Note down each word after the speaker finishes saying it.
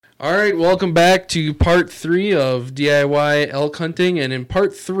All right, welcome back to part 3 of DIY elk hunting. And in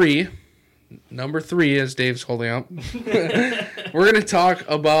part 3, number 3, as Dave's holding up, we're going to talk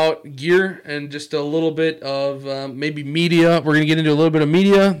about gear and just a little bit of maybe media. We're going to get into a little bit of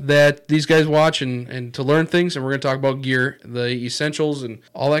media that these guys watch and to learn things. And we're going to talk about gear, the essentials, and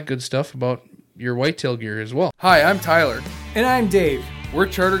all that good stuff about your whitetail gear as well. Hi, I'm Tyler. And I'm Dave. We're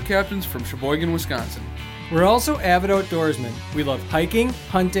charter captains from Sheboygan, Wisconsin. We're also avid outdoorsmen. We love hiking,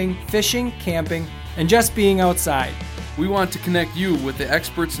 hunting, fishing, camping, and just being outside. We want to connect you with the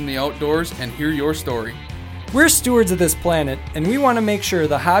experts in the outdoors and hear your story. We're stewards of this planet, and we want to make sure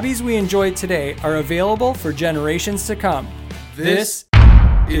the hobbies we enjoy today are available for generations to come. This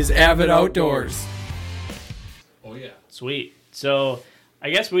is Avid Outdoors. Oh, yeah. Sweet. So I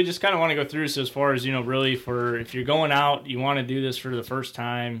guess we just kind of want to go through, so as far as, really for if you're going out, you want to do this for the first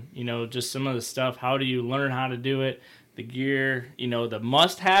time, just some of the stuff. How do you learn how to do it? The gear, the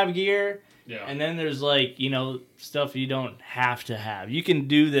must-have gear. Yeah. And then there's stuff you don't have to have. You can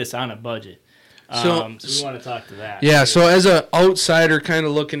do this on a budget. So we want to talk to that. Yeah, so as an outsider kind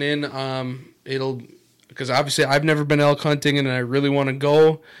of looking in, because obviously I've never been elk hunting and I really want to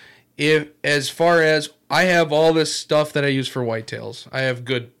go. As far as I have all this stuff that I use for whitetails. I have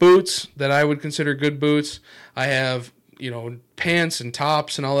good boots that I would consider good boots. I have, pants and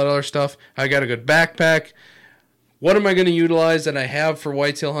tops and all that other stuff. I got a good backpack. What am I going to utilize that I have for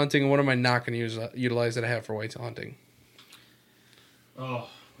whitetail hunting, and what am I not going to utilize that I have for whitetail hunting?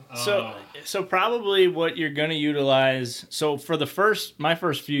 So probably what you're going to utilize. So for my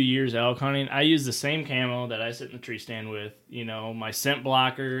first few years elk hunting, I use the same camo that I sit in the tree stand with. My scent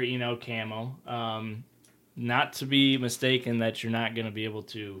blocker, camo. Not to be mistaken that you're not going to be able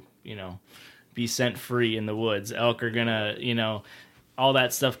to, be scent free in the woods. Elk are going to, all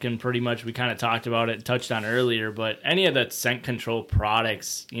that stuff can pretty much, we kind of talked about it, touched on earlier, but any of the scent control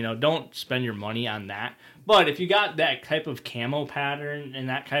products, don't spend your money on that. But if you got that type of camo pattern and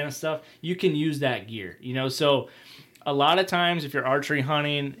that kind of stuff, you can use that gear, So a lot of times if you're archery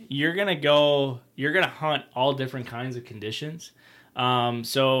hunting, you're going to hunt all different kinds of conditions.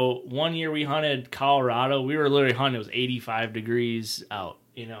 So one year we hunted Colorado. We were literally hunting, it was 85 degrees out,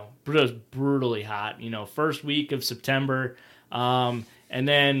 it was brutally hot, first week of September. And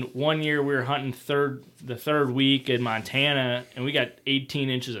then one year we were hunting the third week in Montana, and we got 18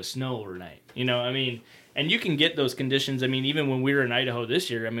 inches of snow overnight. And you can get those conditions. Even when we were in Idaho this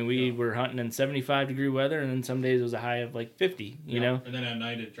year, we were hunting in 75 degree weather, and then some days it was a high of 50. And then at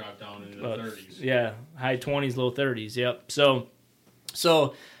night it dropped down into the 30s. Yeah, high 20s, low 30s. Yep. So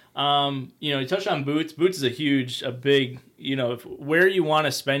you touched on boots. Boots is a big, where you want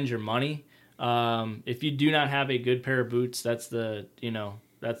to spend your money. If you do not have a good pair of boots, that's the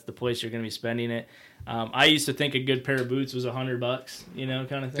place you're going to be spending it. I used to think a good pair of boots was $100,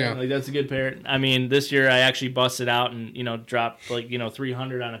 kind of thing. Yeah. That's a good pair. This year I actually busted out and, dropped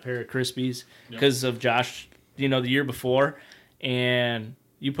 $300 on a pair of Crispies because of Josh, the year before. And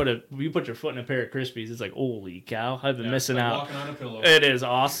you put your foot in a pair of Crispies, it's like, holy cow, I've been missing out. Walking on a pillow. It is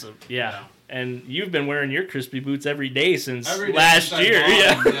awesome. Yeah. And you've been wearing your Crispy boots every day since last year.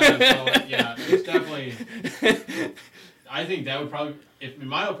 It's definitely. I think that would probably, in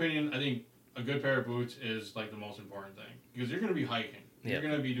my opinion, I think a good pair of boots is the most important thing because you're going to be hiking. Yep. You're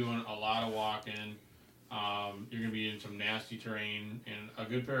going to be doing a lot of walking. You're going to be in some nasty terrain, and a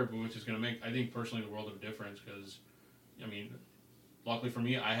good pair of boots is going to make, I think, personally, the world of difference because, luckily for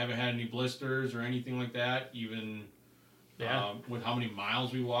me, I haven't had any blisters or anything like that, even. Yeah. With how many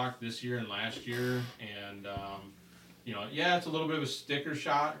miles we walked this year and last year. And, it's a little bit of a sticker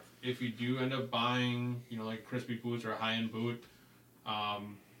shock if you do end up buying, Crispy boots or a high-end boot.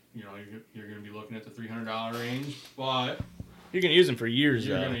 You're going to be looking at the $300 range, but... You're going to use them for years,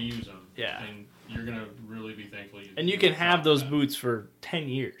 You're going to use them. Yeah. And you're going to really be thankful. And you can have those boots for 10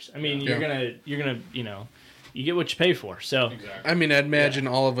 years. You're going to, you get what you pay for. So exactly. I'd imagine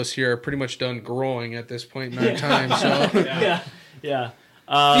all of us here are pretty much done growing at this point in our time. So yeah.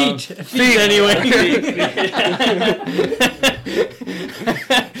 Feet anyway.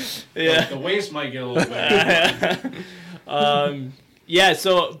 Yeah. The waist might get a little bit. Yeah.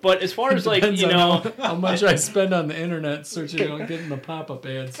 So, but as far as how much I spend on the internet searching on getting the pop-up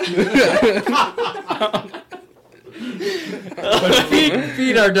ads. But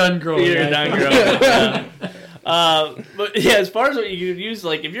feet are done growing. Feet are done growing. But yeah, as far as what you could use,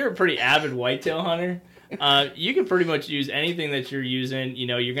 if you're a pretty avid whitetail hunter, you can pretty much use anything that you're using.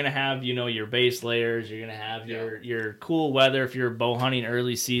 You're gonna have your base layers. You're gonna have your cool weather if you're bow hunting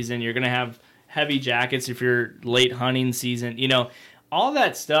early season. You're gonna have heavy jackets if you're late hunting season. All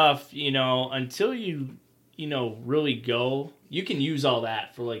that stuff. Until you really go you can use all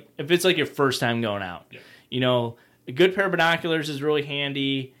that for like if it's like your first time going out. Yeah. You know, a good pair of binoculars is really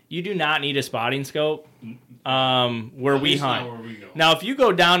handy. You do not need a spotting scope. Where At we least hunt. not where we go. Now, if you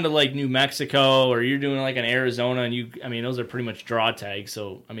go down to like New Mexico or you're doing like an Arizona, and those are pretty much draw tags.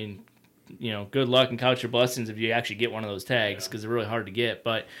 So, I mean, you know, good luck and count your blessings if you actually get one of those tags because they're really hard to get.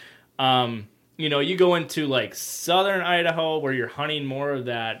 But, you know, you go into like southern Idaho where you're hunting more of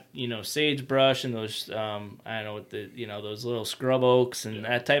that, you know, sagebrush and those, I don't know what those little scrub oaks and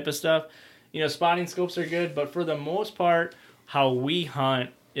that type of stuff. You know, spotting scopes are good, but for the most part, how we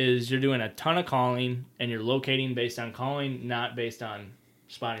hunt is you're doing a ton of calling and you're locating based on calling, not based on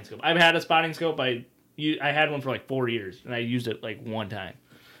spotting scope. I've had a spotting scope. I had one for like 4 years and I used it like one time,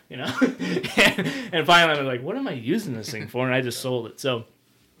 you know, and finally I was like, what am I using this thing for? And I just sold it. So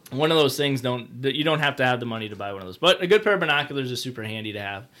one of those things you don't have to have the money to buy one of those, but a good pair of binoculars is super handy to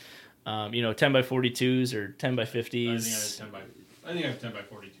have. You know, 10 by 42s or 10 by 50s. I think I have 10 by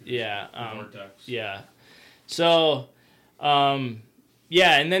 42. Yeah. Vortex. Yeah. So,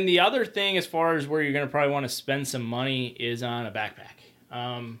 yeah, and then the other thing as far as where you're going to probably want to spend some money is on a backpack.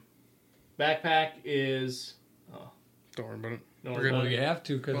 Backpack is... Oh, Don't worry about it. don't We're worry good. about Well, it. you have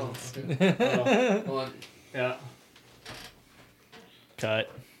to because Hold on. Yeah. Cut.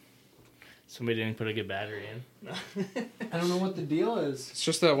 Somebody didn't put a good battery in. I don't know what the deal is. It's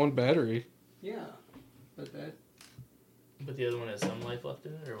just that one battery. Yeah, but that But the other one has some life left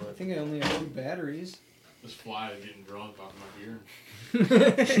in it, or I what? think I only have 2 batteries. This fly is getting drunk off my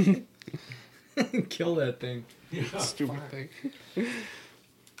beer. Kill that thing. Stupid thing.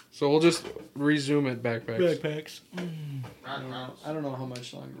 So we'll just resume at backpacks. Backpacks. I don't know how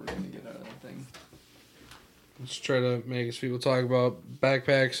much longer we're gonna get out of that thing. Let's try to make us people talk about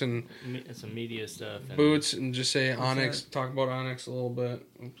backpacks and Some media stuff. And, boots and just say What's Onyx. that? Talk about Onyx a little bit.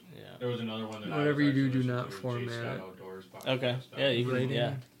 Yeah. There was another one that Whatever I was you do, actually do listening not to, format Jay Scott it. Outdoors podcast. Okay. Yeah, you can. Rating.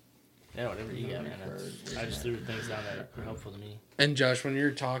 Yeah. Yeah, whatever you got, man. I just threw things down that were helpful to me. And Josh, when you're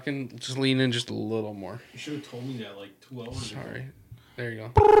talking, just lean in just a little more. You should have told me that like 2 hours ago. Sorry. There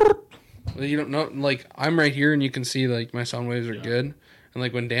you go. Well, you don't know, like, I'm right here and you can see, like, my sound waves are good. And,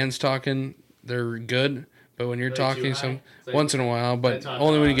 like, when Dan's talking, they're good. But when you're Are they talking, too high? It's like- once in a while, but talk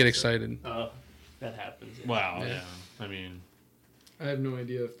only when you loud, get so- excited. Oh, that happens. Yeah. Wow. Yeah. Yeah. I mean, I have no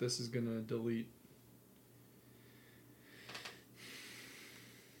idea if this is gonna delete.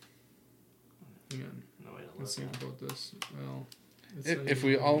 Hang on. No way to Let's look. think about this. Well, it's not If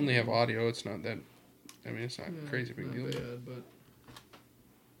we even- only have audio, it's not that. I mean, it's not Yeah, crazy big not deal. bad, but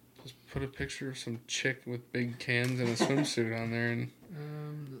Just put a picture of some chick with big cans and a swimsuit on there and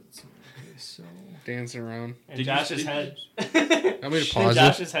that's okay. So dancing around. And Did you Josh's see- head. I'm going to pause And it.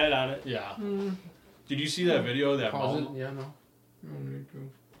 Josh's head on it. yeah. Did you see that video of that mountain? Yeah, no. no need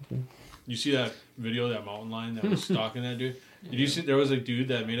to. You see that video of that mountain lion that was stalking that dude? Did you see there was a dude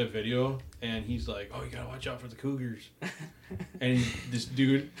that made a video and he's like, "Oh, you gotta watch out for the cougars." And this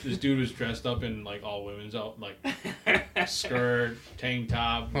dude was dressed up in like all women's out like skirt, tank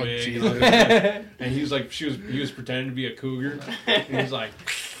top, Oh, wig, Jesus. and he was like, he was pretending to be a cougar, and he was like,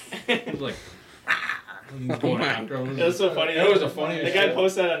 and he's going after him. That's so funny. It was a funny. The guy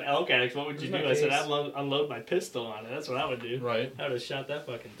posted that on Elk Addicts. What would you do? Where's my I said, case? I'd unload my pistol on it. That's what I would do. Right. I would have shot that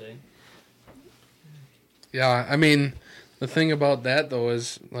fucking thing. Yeah, I mean, the thing about that, though,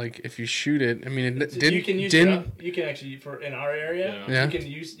 is, like, if you shoot it, I mean, it You can use you can actually for in our area. Yeah. Yeah.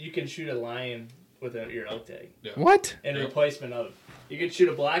 You can shoot a lion with your elk tag What? in Yeah. replacement of. You can shoot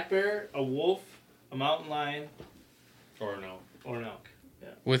a black bear, a wolf, a mountain lion, Or no. or an elk.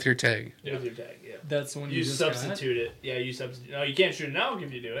 With your tag. With your tag. Yeah. That's the one you You just substitute it. Yeah, you substitute. No, you can't shoot an elk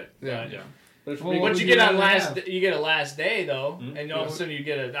if you do it. Yeah. But- Yeah. But if Well, we- what Once would you get you on rather last, have? you get a last day though, Mhm. and all of a sudden you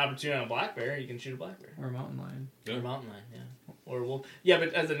get an opportunity on a black bear. You can shoot a black bear Or a mountain lion. Yeah. or a mountain lion, yeah, or a wolf. Yeah,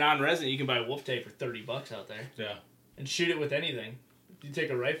 but as a non-resident, you can buy a wolf tag for $30 out there Yeah. and shoot it with anything. You take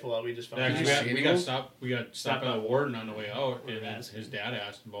a rifle out. We just found. Yeah, Did 'cause you we see got any stopped. We got stopped by the warden on the way out, and his dad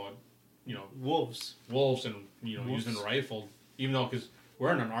asked about, wolves. wolves and using a rifle, even though because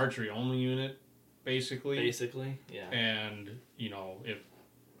we're in an archery only unit, basically, Yeah. and if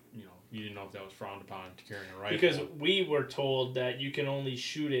you didn't know if that was frowned upon to carry a rifle Because we were told that you can only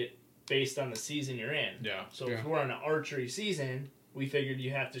shoot it based on the season you're in. yeah. So Yeah. if we're on an archery season, we figured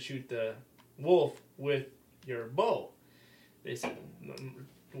you have to shoot the wolf with your bow. They said,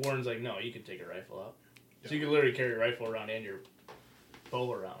 Warren's like, no, you can take a rifle out. So you can literally carry a rifle around and your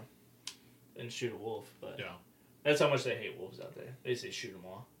bow around and shoot a wolf. But Yeah. that's how much they hate wolves out there. They say shoot them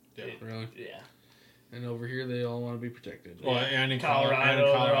all. Yeah. Really? Yeah. And over here, they all want to be protected. Well, and in Colorado,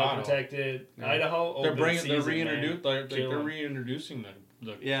 they're all Colorado, protected. Yeah. Idaho, they're open season, reintroducing Kill 'em. reintroducing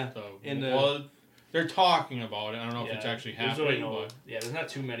the Yeah, the in the- well, they're talking about it. I don't know if Yeah, it's actually there's happening. really But there's not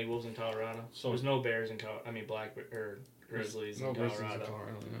too many wolves in Colorado. So there's no bears in black or grizzlies in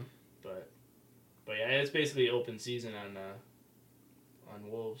Colorado. But yeah, it's basically open season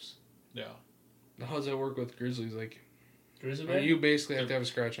on wolves. yeah. How does that work with grizzlies? Like, Grizzly bear? you basically have to have a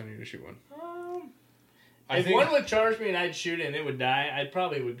scratch on you to shoot one. If one would charge me and I'd shoot it and it would die, I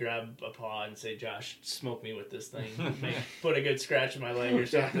probably would grab a paw and say, "Josh, smoke me with this thing. Put a good scratch in my leg or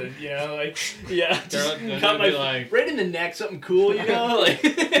something." You know, like cut my right in the neck, something cool. You know, like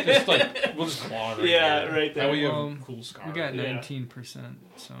just like we'll just claw right there. Right there. That way you have a cool scar. We got 19%,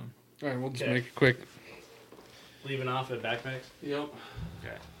 so. All right, we'll just make it quick. Leaving off at backpacks. Yep.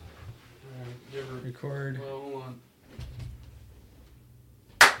 Okay. Record. Well, hold on.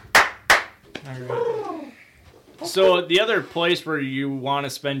 All right. So the other place where you want to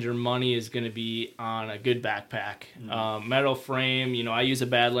spend your money is going to be on a good backpack. Metal frame. You know, I use a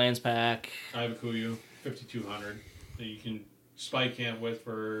Badlands pack. I have a Kuiu 5200 that you can spike camp with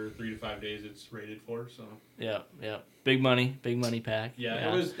for 3 to 5 days. It's rated for, so Yeah. Big money pack.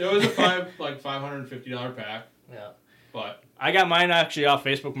 yeah. It was a $550 pack. Yeah. But I got mine actually off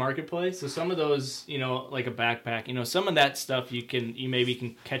Facebook Marketplace. So some of those, you know, like a backpack, you know, some of that stuff you maybe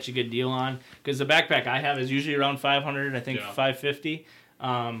can catch a good deal on, because the backpack I have is usually around 500, I think 550.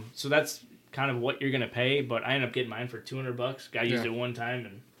 So that's kind of what you're gonna pay. But I ended up getting mine for $200. I used it one time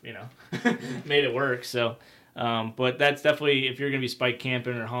and you know made it work. So, but that's definitely if you're gonna be spike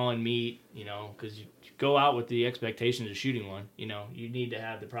camping or hauling meat, you know, because you go out with the expectations of shooting one. You know, you need to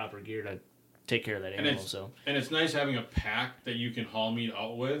have the proper gear to take care of that animal. And it's nice having a pack that you can haul meat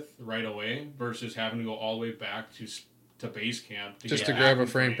out with right away versus having to go all the way back to base camp just to grab a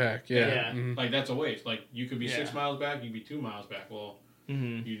frame pack. Yeah. Mm-hmm. Like that's a waste. Like you could be 6 miles back, you could be 2 miles back. Well,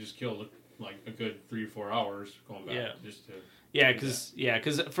 Mm-hmm. you just killed like a good 3 or 4 hours going back just to.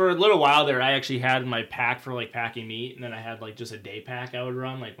 Because for a little while there, I actually had my pack for like packing meat, and then I had like just a day pack I would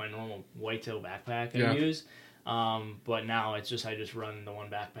run, like my normal whitetail backpack I use. But now it's just I just run the one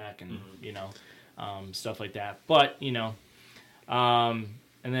backpack and you know stuff like that. But you know, and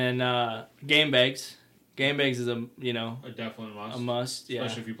then game bags. Game bags is Definitely a must. Yeah.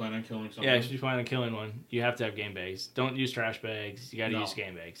 Especially if you plan on killing something. Yeah, if you plan on killing one, you have to have game bags. Don't use trash bags. You got to use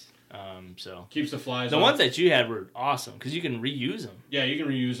game bags. So keeps the flies. The ones that you had were awesome because you can reuse them. Yeah, you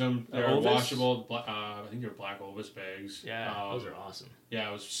can reuse them. They're Ovis? washable. I think they're black Ovis bags. Yeah, those are awesome. Yeah,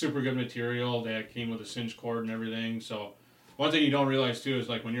 it was super good material. They came with a cinch cord and everything. So one thing you don't realize too is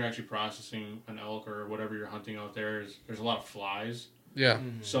like when you're actually processing an elk or whatever you're hunting out there, there's a lot of flies. Yeah.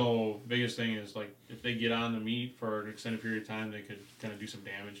 Mm-hmm. So biggest thing is like if they get on the meat for an extended period of time, they could kind of do some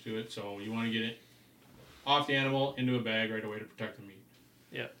damage to it. So you want to get it off the animal into a bag right away to protect the meat.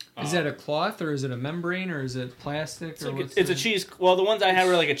 Yeah. Is that a cloth or is it a membrane or is it plastic? It's a cheese. Well, the ones I had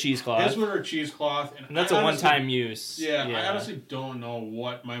were like a cheesecloth. His were a cheesecloth, and that's a one-time use. Yeah, I honestly don't know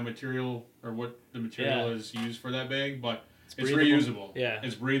what my material or what the material is used for that bag, but it's reusable. Yeah,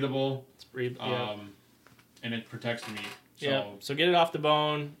 it's breathable. It's breathable. And it protects the meat. So, yeah, so get it off the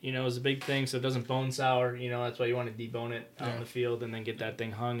bone, you know, is a big thing, so it doesn't bone sour, you know, that's why you want to debone it out in the field and then get that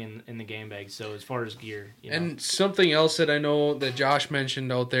thing hung in the game bag. So as far as gear, you know. And something else that I know that Josh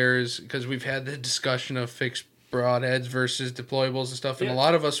mentioned out there is, because we've had the discussion of fixed broadheads versus deployables and stuff, and a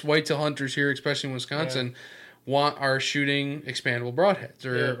lot of us whitetail hunters here, especially in Wisconsin, are shooting expandable broadheads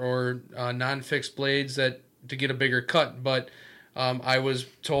or non-fixed blades that to get a bigger cut, but I was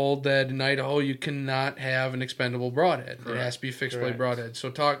told that in Idaho you cannot have an expendable broadhead. Correct. It has to be fixed blade broadhead. So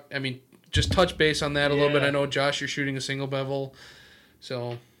just touch base on that a little bit. I know, Josh, you're shooting a single bevel,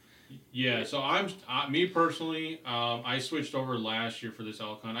 so. Yeah, so me personally, I switched over last year for this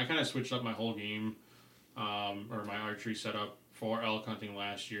elk hunt. I kind of switched up my whole game, or my archery setup for elk hunting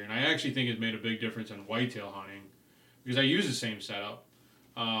last year, and I actually think it made a big difference in whitetail hunting because I use the same setup.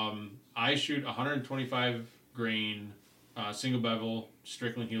 I shoot 125 grain. Single bevel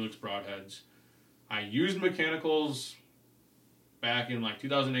Strickland Helix broadheads. I used mechanicals back in like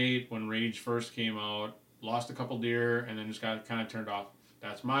 2008 when Rage first came out. Lost a couple deer and then just got kind of turned off.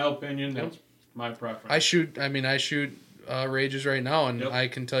 That's my opinion. That's my preference. I shoot Rages right now, and I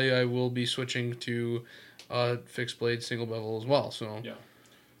can tell you I will be switching to fixed blade single bevel as well. So yeah,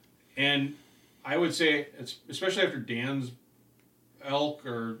 and I would say especially after Dan's elk,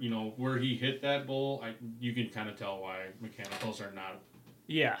 or where he hit that bull, you can kind of tell why mechanicals are not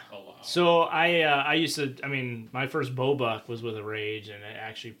allowed. So I used to, my first bow buck was with a Rage, and it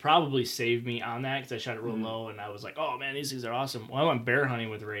actually probably saved me on that because I shot it real low, and I was like, oh man, these things are awesome. Well, I went bear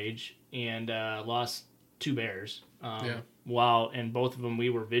hunting with Rage and lost 2 bears. And both of them we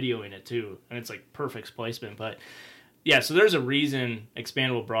were videoing it too, and it's like perfect placement. But so there's a reason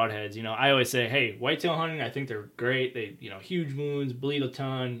expandable broadheads, I always say, hey, whitetail hunting, I think they're great. They, huge wounds, bleed a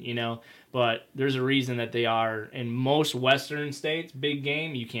ton, but there's a reason that they are in most Western states, big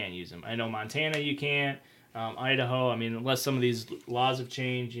game, you can't use them. I know Montana, you can't. Idaho, unless some of these laws have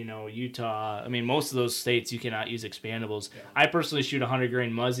changed, Utah, most of those states you cannot use expandables. Yeah. I personally shoot a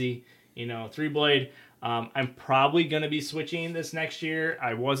 100-grain Muzzy, 3-blade. I'm probably going to be switching this next year.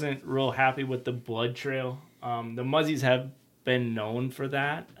 I wasn't real happy with the blood trail. The Muzzies have been known for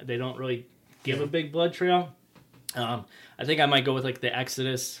that. They don't really give a big blood trail. I think I might go with like the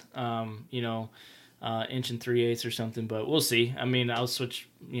Exodus, inch and 3/8 or something, but we'll see. I'll switch,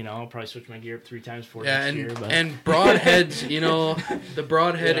 I'll probably switch my gear up 3 times for next year. But. And broadheads, the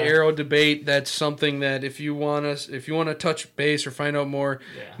broadhead arrow debate, that's something that if you want to touch base or find out more,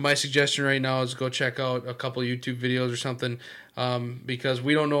 my suggestion right now is go check out a couple YouTube videos or something, because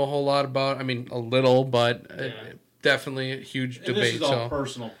we don't know a whole lot about, a little, but definitely a huge debate. This is all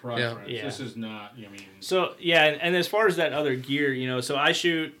personal preference. Yeah. This is not, So, and as far as that other gear, so I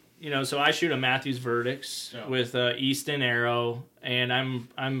shoot a Matthews Verdicts with Easton arrow, and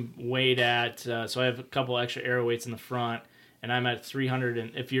I'm weighed at, so I have a couple extra arrow weights in the front, and I'm at 300.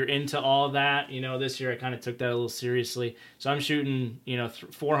 And if you're into all of that, this year I kind of took that a little seriously. So I'm shooting,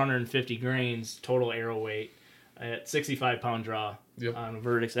 450 grains total arrow weight at 65-pound draw on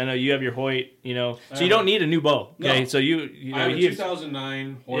Verdicts. I know you have your Hoyt, so you don't need a new bow. Okay, no. So I have a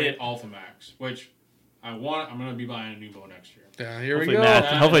 2009 Hoyt Alpha Max, which I'm going to be buying a new bow next year. Yeah, here we go.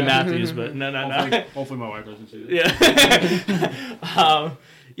 Hopefully Matthews, but no. Hopefully my wife doesn't see this. Yeah.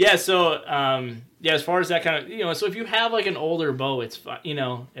 As far as that kind of, so if you have like an older bow, it's fine.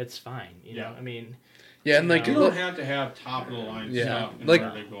 It's fine. Yeah, and like you don't have to have top of the line stuff in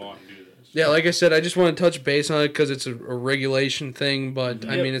order to go out and do this. Yeah, like I said, I just want to touch base on it because it's a regulation thing. But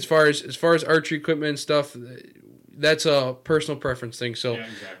as far as archery equipment and stuff, that's a personal preference thing. So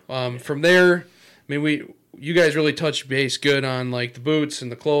exactly. From there, you guys really touched base good on like the boots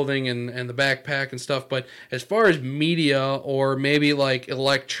and the clothing and the backpack and stuff. But as far as media or maybe like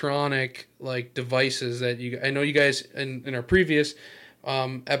electronic like devices that I know you guys in our previous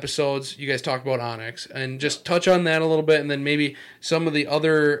episodes, you guys talked about Onyx, and just touch on that a little bit, and then maybe some of the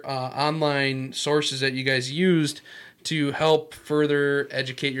other online sources that you guys used to help further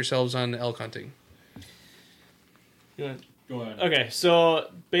educate yourselves on elk hunting. Go ahead. Okay,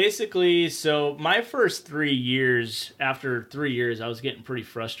 so basically, my first 3 years, after 3 years, I was getting pretty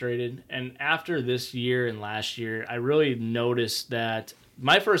frustrated. And after this year and last year, I really noticed that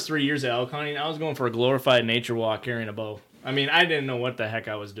my first 3 years of elk hunting, I was going for a glorified nature walk carrying a bow. I didn't know what the heck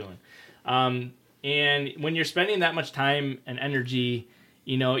I was doing. And when you're spending that much time and energy,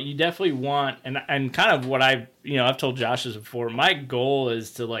 you definitely want, and kind of what I've told Josh this before, my goal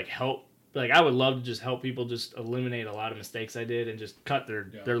is to like help. Like, I would love to just help people just eliminate a lot of mistakes I did and just cut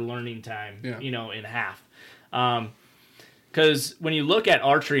their learning time, in half. Because when you look at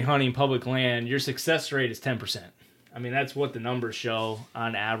archery hunting public land, your success rate is 10%. That's what the numbers show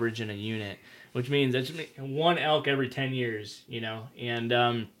on average in a unit, which means that's one elk every 10 years,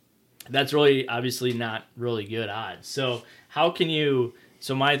 and that's really obviously not really good odds. So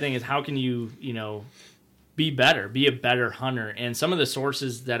my thing is, how can you, be a better hunter? And some of the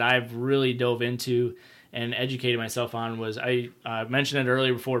sources that I've really dove into and educated myself on was, I mentioned it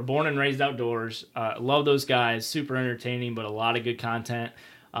earlier before, Born and Raised Outdoors. Love those guys, super entertaining, but a lot of good content.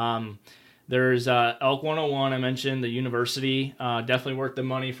 There's Elk 101, I mentioned, the university, definitely worth the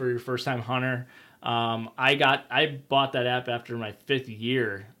money for your first time hunter. I bought that app after my 5th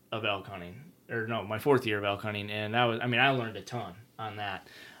year of elk hunting, my 4th year of elk hunting, and that was, I learned a ton on that.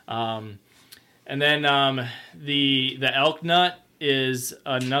 And then the Elk Nut is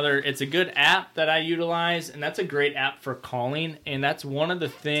another, it's a good app that I utilize, and that's a great app for calling, and that's one of the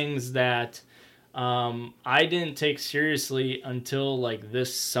things that I didn't take seriously until like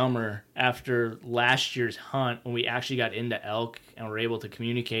this summer after last year's hunt, when we actually got into elk and were able to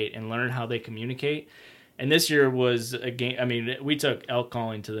communicate and learn how they communicate. And this year was a game, we took elk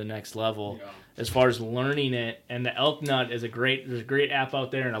calling to the next level. As far as learning it, and the Elk Nut is there's a great app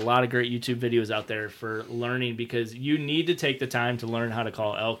out there and a lot of great YouTube videos out there for learning, because you need to take the time to learn how to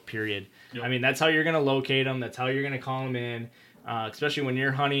call elk, period. Yep. That's how you're going to locate them. That's how you're going to call them in, especially when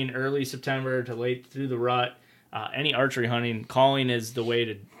you're hunting early September to late through the rut. Any archery hunting, calling is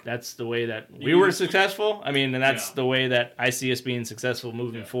that's the way that we were successful. And that's the way that I see us being successful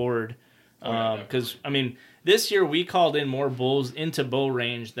moving forward. Because, this year we called in more bulls into bow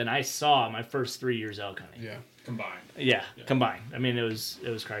range than I saw my first 3 years elk hunting. Yeah, combined. Yeah, combined. It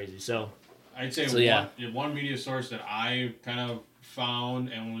was crazy. So I'd say one media source that I kind of found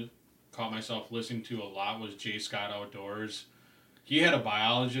and caught myself listening to a lot was Jay Scott Outdoors. He had a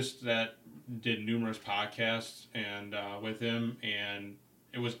biologist that did numerous podcasts and with him, and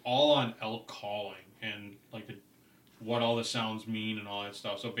it was all on elk calling and like what all the sounds mean and all that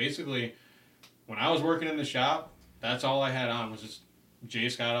stuff. So basically, when I was working in the shop, that's all I had on was just Jay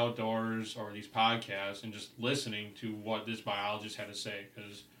Scott Outdoors or these podcasts and just listening to what this biologist had to say.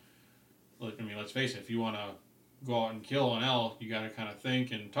 Because, I mean, let's face it, if you want to go out and kill an elk, you got to kind of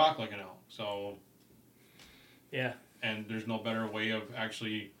think and talk like an elk. So, yeah. And there's no better way of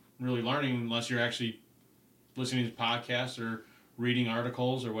actually really learning unless you're actually listening to podcasts or reading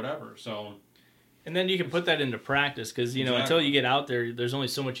articles or whatever. So, and then you can put that into practice because, you know, until you get out there, there's only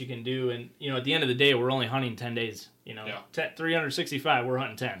so much you can do. And, you know, at the end of the day, we're only hunting 10 days. You know, 365, we're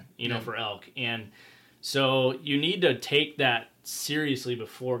hunting 10, you know, for elk. And so you need to take that seriously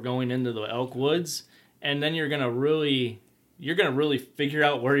before going into the elk woods. And then you're going to really figure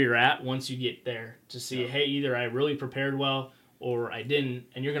out where you're at once you get there to see, hey, either I really prepared well or I didn't.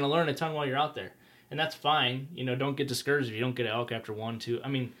 And you're going to learn a ton while you're out there. And that's fine. You know, don't get discouraged if you don't get an elk after 1, 2. I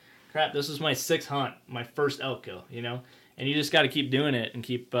mean, crap, this was my 6th hunt, my first elk kill, you know? And you just got to keep doing it and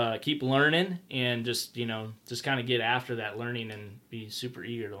keep learning and just, you know, just kind of get after that learning and be super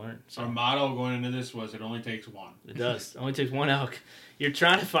eager to learn. So our motto going into this was it only takes one. It does. It only takes one elk. You're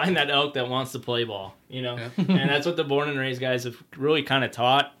trying to find that elk that wants to play ball, you know? And that's what the Born and Raised guys have really kind of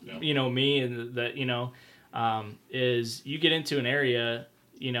taught, you know, me and that, you know, is you get into an area,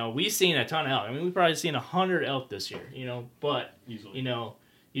 you know, we've seen a ton of elk. I mean, we've probably seen 100 elk this year, you know, but, you know,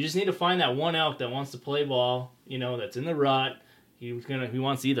 you just need to find that one elk that wants to play ball, you know, that's in the rut. He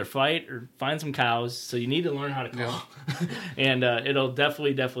wants to either fight or find some cows. So you need to learn how to call, and it'll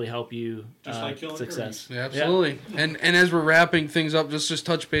definitely help you just like killing success. Yeah, absolutely. Yeah. And as we're wrapping things up, just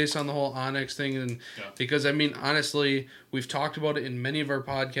touch base on the whole onX thing, and because I mean, honestly, we've talked about it in many of our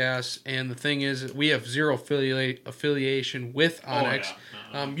podcasts, and the thing is, we have zero affiliation with onX.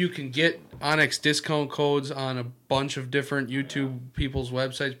 You can get onX discount codes on a bunch of different YouTube people's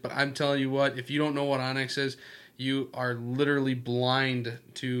websites, but I'm telling you what, if you don't know what onX is, you are literally blind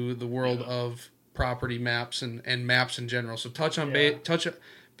to the world of property maps and maps in general. So touch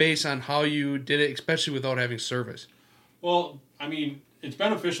base on how you did it, especially without having service. Well, I mean, it's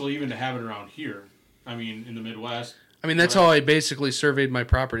beneficial even to have it around here. I mean, in the Midwest. I mean, that's how I basically surveyed my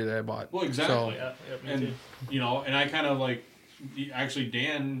property that I bought. Well, exactly. So, and, you know, and I kind of like, actually,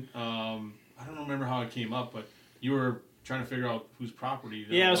 Dan, I don't remember how it came up, but you were trying to figure out whose property.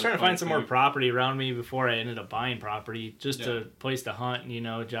 Yeah, I was trying to find some more property around me before I ended up buying property, just a place to hunt. And, you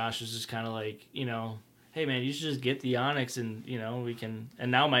know, Josh was just kind of like, you know, hey, man, you should just get the onX and, you know, we can.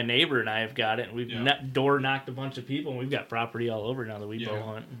 And now my neighbor and I have got it. And we've door knocked a bunch of people, and we've got property all over now that we bow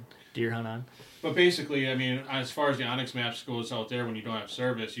hunt and deer hunt on. But basically, I mean, as far as the onX maps goes out there, when you don't have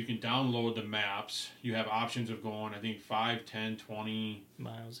service, you can download the maps. You have options of going, I think, 5, 10, 20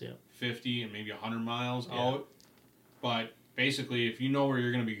 miles, 50, and maybe 100 miles out. But basically, if you know where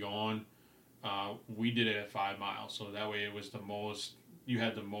you're going to be going, we did it at 5 miles. So that way it was the most, you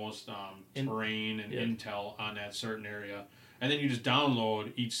had the most terrain and intel on that certain area. And then you just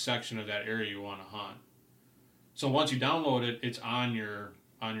download each section of that area you want to hunt. So once you download it, it's on your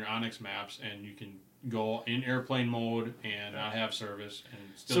onX maps, and you can go in airplane mode and not have service and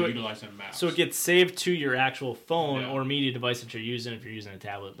still utilize them maps. So it gets saved to your actual phone or media device that you're using if you're using a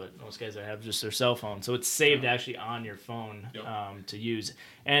tablet, but most guys that have just their cell phone. So it's saved actually on your phone to use.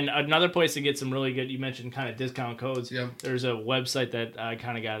 And another place to get some really good, you mentioned kind of discount codes. Yep. There's a website that I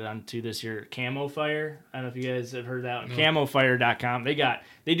kind of got onto this year, Camo Fire. I don't know if you guys have heard that one. CamoFire.com.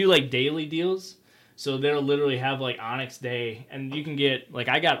 They do like daily deals. So they'll literally have like onX Day, and you can get like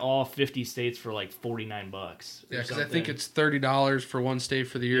I got all 50 states for like $49. Yeah, because I think it's $30 for one state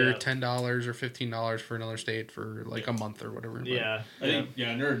for the year, $10 or $15 for another state for like a month or whatever. Yeah, I think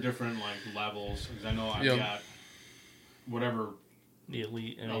and there are different like levels because I know I've got whatever the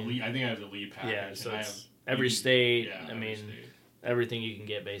elite. I think I have the elite package. Yeah, so and it's I have every state. I mean, everything you can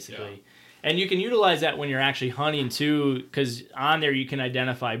get basically. Yeah. And you can utilize that when you're actually hunting too, because on there you can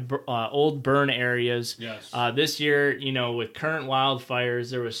identify old burn areas. Yes. This year, you know, with current wildfires,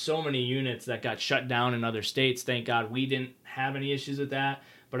 there was so many units that got shut down in other states. Thank God we didn't have any issues with that.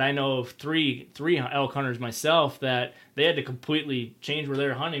 But I know of three elk hunters myself that they had to completely change where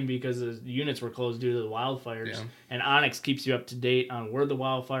they're hunting because the units were closed due to the wildfires. Yeah. And onX keeps you up to date on where the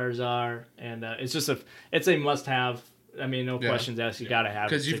wildfires are, and it's a must-have. I mean, no questions asked. You got to have it.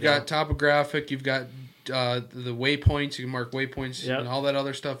 Because you've got topographic, you've got the waypoints. You can mark waypoints and all that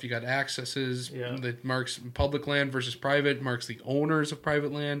other stuff. You got accesses that marks public land versus private, marks the owners of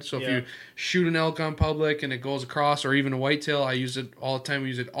private land. So if you shoot an elk on public and it goes across, or even a whitetail, I use it all the time. We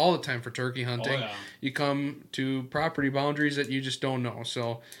use it all the time for turkey hunting. Oh, yeah. You come to property boundaries that you just don't know.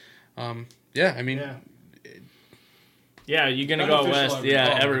 So, I mean... Yeah, you're going to go out west,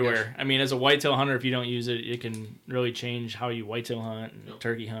 everywhere. I mean, as a whitetail hunter, if you don't use it, it can really change how you whitetail hunt and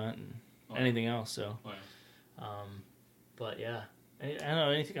turkey hunt and anything else. So, but yeah, I don't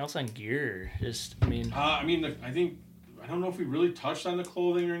know, anything else on gear? Just, I mean... I don't know if we really touched on the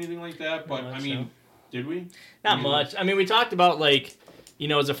clothing or anything like that, but, did we? Not much. I mean, we talked about, like, you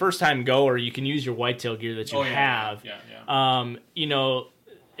know, as a first-time goer, you can use your whitetail gear that you have. Yeah. You know...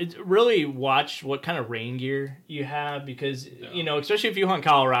 It's really watch what kind of rain gear you have because, you know, especially if you hunt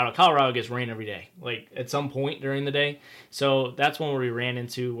Colorado gets rain every day, like at some point during the day. So that's one where we ran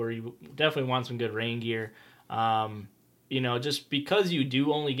into where you definitely want some good rain gear. You know, just because you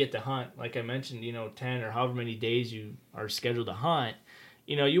do only get to hunt, like I mentioned, you know, 10 or however many days you are scheduled to hunt,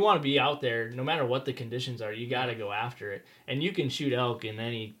 you know, you want to be out there no matter what the conditions are. You got to go after it. And you can shoot elk in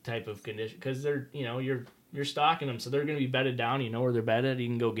any type of condition because they're, you know, you're stalking them, so they're going to be bedded down. You know where they're bedded. You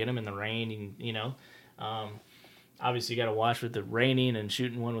can go get them in the rain. You know, obviously you got to watch with the raining and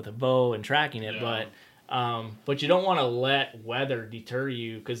shooting one with a bow and tracking it. But you don't want to let weather deter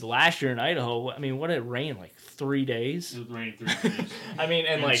you because last year in Idaho, I mean, what did it rain like 3 days? It rained 3 days. I mean,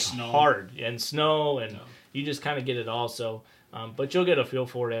 and like snow. Hard and snow, and you just kind of get it all. So, but you'll get a feel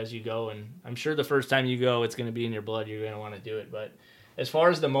for it as you go, and I'm sure the first time you go, it's going to be in your blood. You're going to want to do it. But as far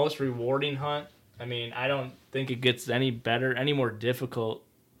as the most rewarding hunt. I mean, I don't think it gets any better, any more difficult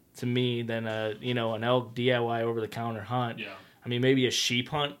to me than an elk DIY over the counter hunt. Yeah. I mean, maybe a sheep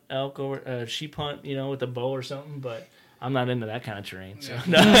hunt, you know, with a bow or something, but I'm not into that kind of terrain. So.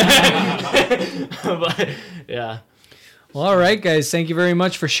 But yeah. Well, all right, guys. Thank you very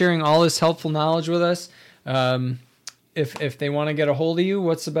much for sharing all this helpful knowledge with us. If they want to get a hold of you,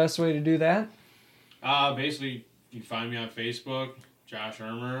 what's the best way to do that? Basically, you can find me on Facebook, Josh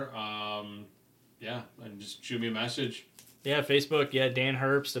Ermer. And just shoot me a message. Yeah, Facebook, Dan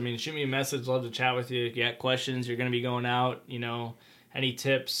Herbst. I mean, shoot me a message. Love to chat with you. If you got questions, you're going to be going out, you know, any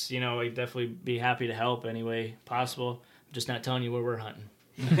tips, you know, I'd definitely be happy to help any way possible. I'm just not telling you where we're hunting.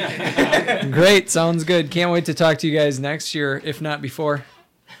 Great. Sounds good. Can't wait to talk to you guys next year, if not before.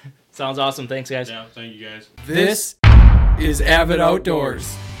 Sounds awesome. Thanks, guys. Yeah, thank you, guys. This is Avid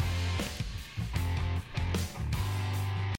Outdoors.